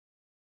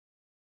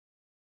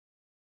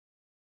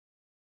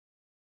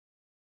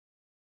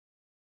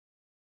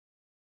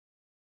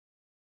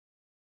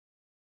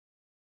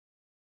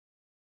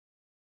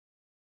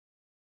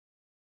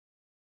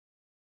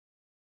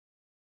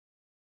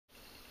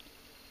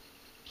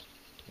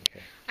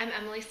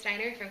I'm Emily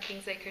Steiner from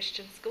Kingsway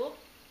Christian School.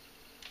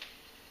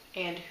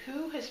 And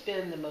who has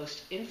been the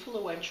most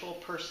influential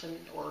person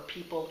or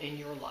people in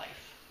your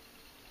life?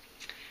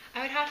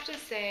 I would have to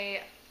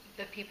say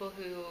the people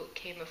who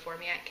came before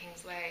me at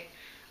Kingsway.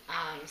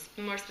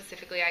 More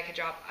specifically, I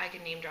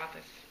could name drop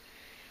if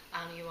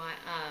you want.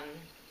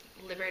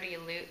 Liberty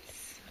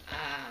Lutz,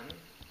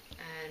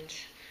 and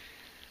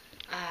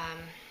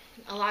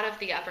a lot of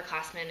the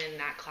upperclassmen in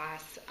that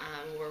class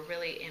were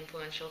really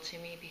influential to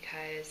me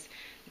because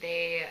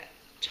they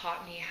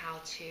taught me how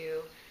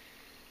to.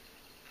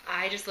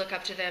 I just look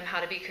up to them,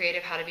 how to be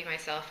creative, how to be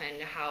myself,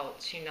 and how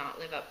to not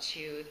live up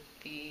to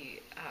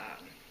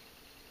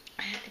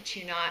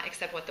to not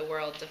accept what the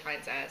world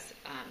defines as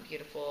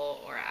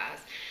beautiful or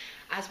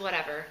as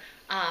whatever.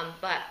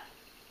 But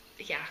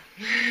yeah,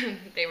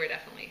 they were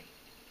definitely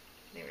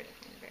very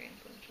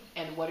influential.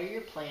 And what are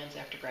your plans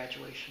after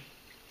graduation?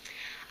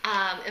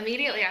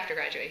 Immediately after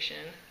graduation,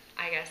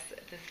 I guess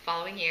this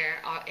following year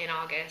in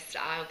August,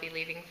 I'll be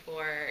leaving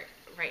for,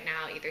 right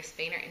now, either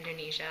Spain or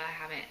Indonesia. I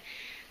haven't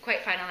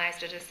quite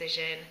finalized a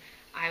decision.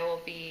 I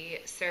will be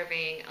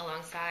serving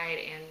alongside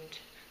and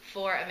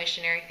for a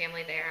missionary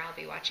family there. I'll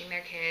be watching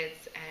their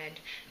kids and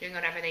doing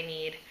whatever they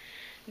need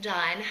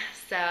done.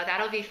 So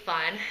that'll be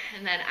fun.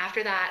 And then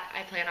after that,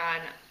 I plan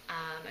on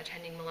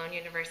attending Malone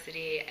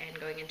University and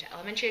going into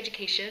elementary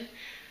education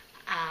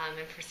and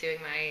pursuing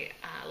my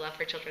love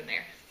for children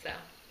there. So